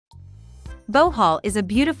Bohol is a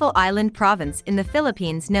beautiful island province in the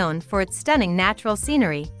Philippines known for its stunning natural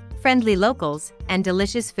scenery, friendly locals, and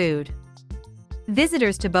delicious food.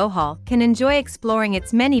 Visitors to Bohol can enjoy exploring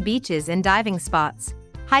its many beaches and diving spots,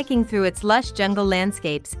 hiking through its lush jungle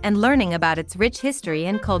landscapes and learning about its rich history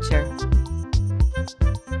and culture.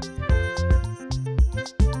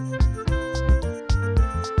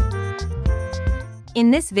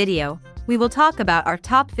 In this video, we will talk about our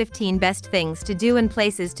top 15 best things to do and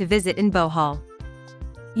places to visit in Bohol.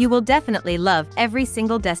 You will definitely love every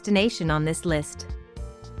single destination on this list.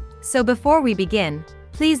 So before we begin,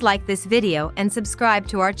 please like this video and subscribe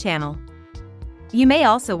to our channel. You may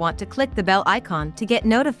also want to click the bell icon to get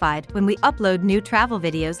notified when we upload new travel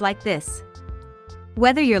videos like this.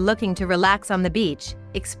 Whether you're looking to relax on the beach,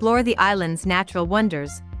 explore the island's natural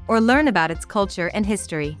wonders, or learn about its culture and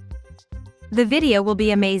history, the video will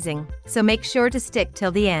be amazing, so make sure to stick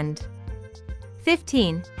till the end.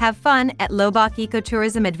 15. Have fun at Loboc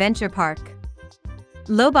Ecotourism Adventure Park.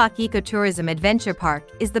 Loboc Ecotourism Adventure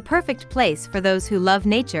Park is the perfect place for those who love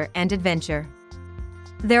nature and adventure.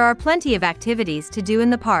 There are plenty of activities to do in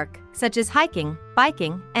the park, such as hiking,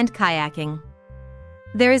 biking, and kayaking.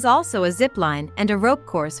 There is also a zip line and a rope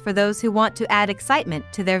course for those who want to add excitement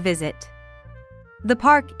to their visit. The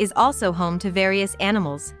park is also home to various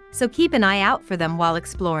animals, so keep an eye out for them while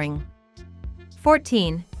exploring.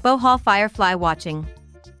 14. Bohol Firefly Watching.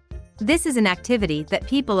 This is an activity that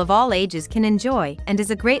people of all ages can enjoy and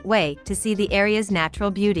is a great way to see the area's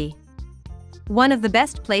natural beauty. One of the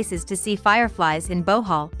best places to see fireflies in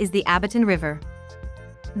Bohol is the Abaton River.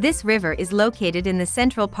 This river is located in the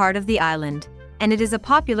central part of the island, and it is a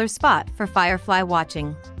popular spot for firefly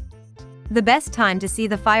watching. The best time to see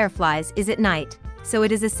the fireflies is at night, so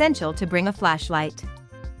it is essential to bring a flashlight.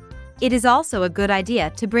 It is also a good idea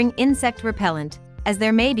to bring insect repellent, as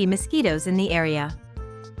there may be mosquitoes in the area.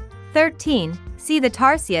 13. See the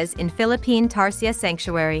tarsias in Philippine Tarsia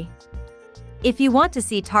Sanctuary. If you want to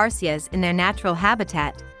see tarsias in their natural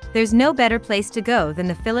habitat, there's no better place to go than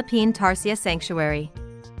the Philippine Tarsia Sanctuary.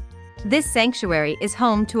 This sanctuary is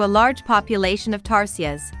home to a large population of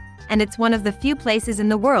tarsias, and it's one of the few places in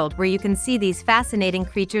the world where you can see these fascinating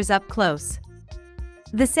creatures up close.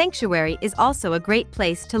 The sanctuary is also a great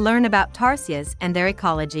place to learn about tarsias and their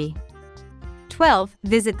ecology. 12.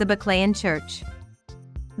 Visit the Baclayan Church.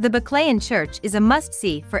 The Baclayan Church is a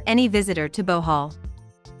must-see for any visitor to Bohol.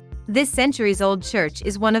 This centuries-old church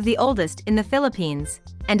is one of the oldest in the Philippines,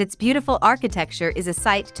 and its beautiful architecture is a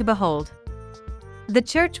sight to behold. The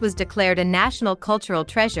church was declared a National Cultural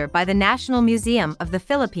Treasure by the National Museum of the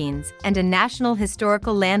Philippines and a National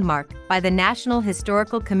Historical Landmark by the National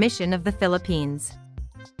Historical Commission of the Philippines.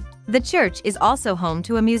 The church is also home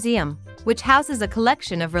to a museum, which houses a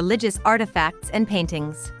collection of religious artifacts and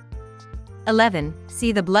paintings. 11.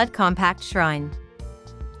 See the Blood Compact Shrine.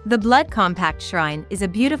 The Blood Compact Shrine is a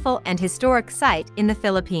beautiful and historic site in the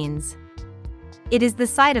Philippines. It is the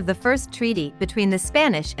site of the first treaty between the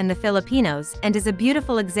Spanish and the Filipinos and is a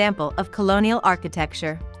beautiful example of colonial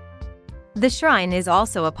architecture. The shrine is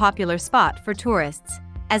also a popular spot for tourists,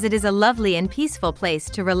 as it is a lovely and peaceful place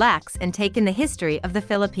to relax and take in the history of the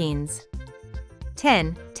Philippines.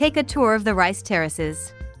 10. Take a tour of the rice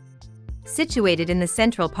terraces. Situated in the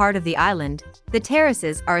central part of the island, the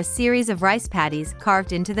terraces are a series of rice paddies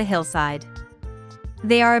carved into the hillside.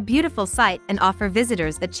 They are a beautiful sight and offer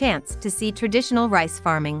visitors a chance to see traditional rice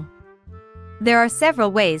farming. There are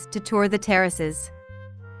several ways to tour the terraces.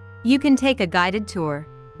 You can take a guided tour,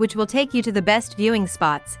 which will take you to the best viewing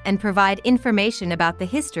spots and provide information about the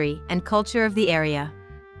history and culture of the area.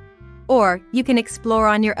 Or, you can explore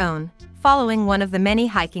on your own, following one of the many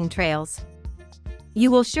hiking trails. You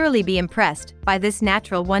will surely be impressed by this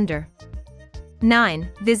natural wonder. 9.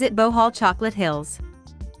 Visit Bohol Chocolate Hills.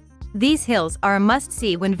 These hills are a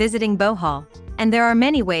must-see when visiting Bohol, and there are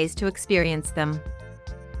many ways to experience them.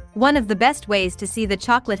 One of the best ways to see the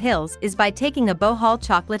Chocolate Hills is by taking a Bohol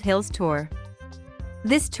Chocolate Hills tour.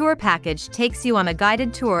 This tour package takes you on a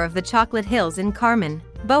guided tour of the Chocolate Hills in Carmen,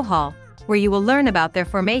 Bohol, where you will learn about their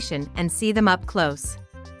formation and see them up close.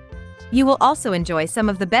 You will also enjoy some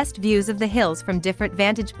of the best views of the hills from different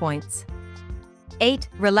vantage points. 8.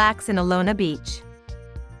 Relax in Alona Beach.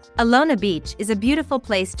 Alona Beach is a beautiful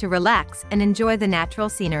place to relax and enjoy the natural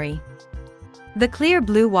scenery. The clear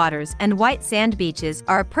blue waters and white sand beaches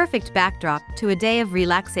are a perfect backdrop to a day of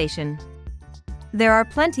relaxation. There are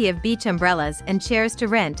plenty of beach umbrellas and chairs to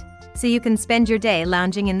rent, so you can spend your day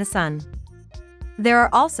lounging in the sun. There are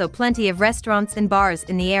also plenty of restaurants and bars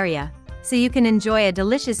in the area, so you can enjoy a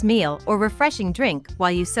delicious meal or refreshing drink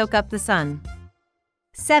while you soak up the sun.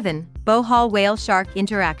 7. Bohol Whale Shark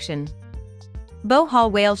Interaction. Bohol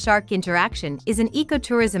whale-shark interaction is an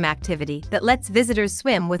ecotourism activity that lets visitors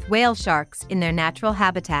swim with whale sharks in their natural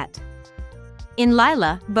habitat. In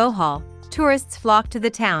Lila, Bohol, tourists flock to the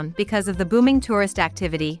town because of the booming tourist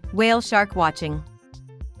activity, whale shark watching.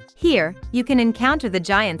 Here, you can encounter the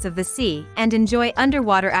giants of the sea and enjoy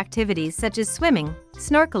underwater activities such as swimming,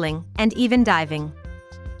 snorkeling, and even diving.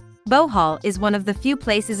 Bohol is one of the few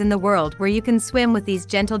places in the world where you can swim with these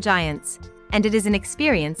gentle giants, and it is an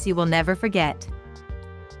experience you will never forget.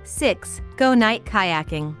 6. Go night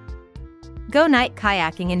kayaking. Go night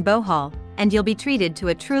kayaking in Bohol, and you'll be treated to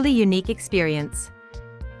a truly unique experience.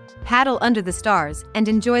 Paddle under the stars and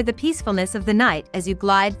enjoy the peacefulness of the night as you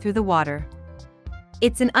glide through the water.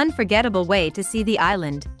 It's an unforgettable way to see the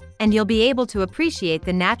island, and you'll be able to appreciate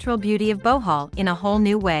the natural beauty of Bohol in a whole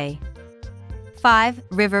new way. 5.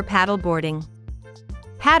 River paddle boarding.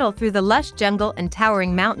 Paddle through the lush jungle and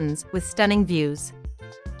towering mountains with stunning views.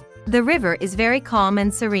 The river is very calm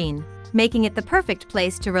and serene, making it the perfect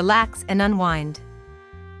place to relax and unwind.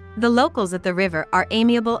 The locals at the river are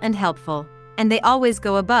amiable and helpful, and they always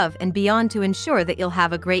go above and beyond to ensure that you'll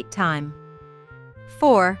have a great time.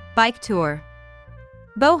 4. Bike tour.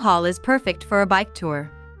 Bohol is perfect for a bike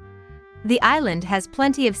tour. The island has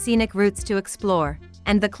plenty of scenic routes to explore,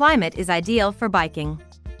 and the climate is ideal for biking.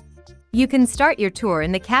 You can start your tour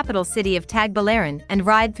in the capital city of Tagbilaran and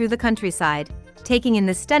ride through the countryside, taking in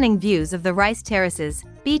the stunning views of the rice terraces,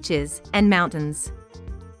 beaches, and mountains.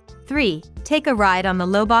 3. Take a ride on the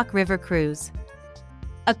Lobak River cruise.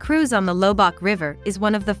 A cruise on the Lobak River is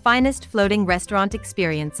one of the finest floating restaurant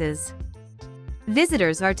experiences.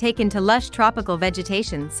 Visitors are taken to lush tropical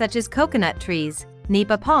vegetation such as coconut trees,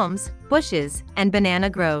 nipa palms, bushes, and banana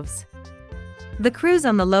groves. The cruise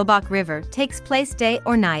on the Lobak River takes place day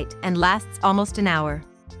or night and lasts almost an hour.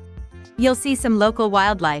 You'll see some local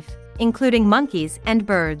wildlife, including monkeys and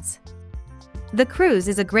birds. The cruise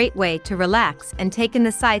is a great way to relax and take in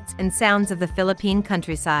the sights and sounds of the Philippine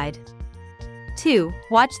countryside. 2.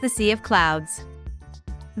 Watch the Sea of Clouds.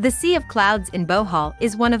 The Sea of Clouds in Bohol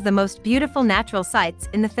is one of the most beautiful natural sights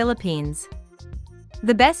in the Philippines.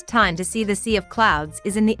 The best time to see the Sea of Clouds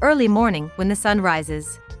is in the early morning when the sun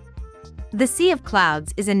rises. The Sea of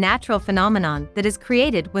Clouds is a natural phenomenon that is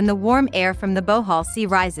created when the warm air from the Bohol Sea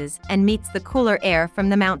rises and meets the cooler air from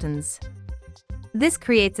the mountains. This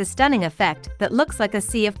creates a stunning effect that looks like a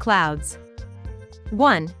sea of clouds.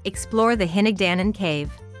 1. Explore the Hinigdanan Cave.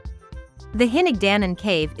 The Hinigdanan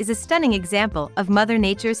Cave is a stunning example of Mother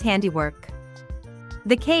Nature's handiwork.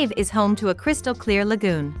 The cave is home to a crystal-clear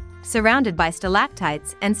lagoon, surrounded by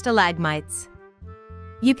stalactites and stalagmites.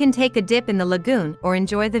 You can take a dip in the lagoon or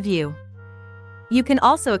enjoy the view. You can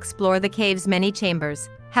also explore the cave's many chambers.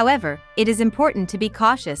 However, it is important to be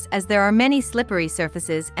cautious as there are many slippery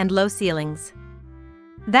surfaces and low ceilings.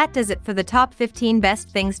 That does it for the top 15 best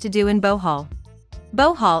things to do in Bohol.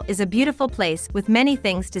 Bohol is a beautiful place with many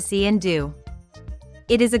things to see and do.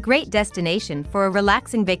 It is a great destination for a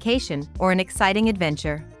relaxing vacation or an exciting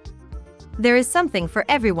adventure. There is something for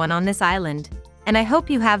everyone on this island, and I hope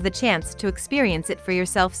you have the chance to experience it for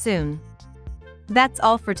yourself soon. That's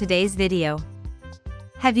all for today's video.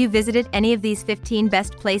 Have you visited any of these 15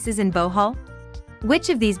 best places in Bohol? Which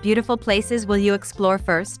of these beautiful places will you explore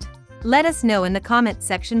first? Let us know in the comment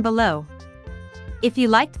section below. If you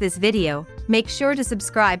liked this video, make sure to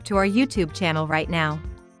subscribe to our YouTube channel right now.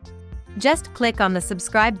 Just click on the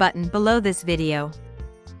subscribe button below this video.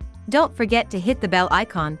 Don't forget to hit the bell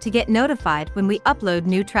icon to get notified when we upload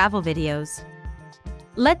new travel videos.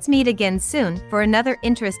 Let's meet again soon for another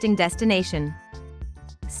interesting destination.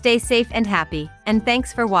 Stay safe and happy, and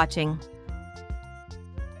thanks for watching.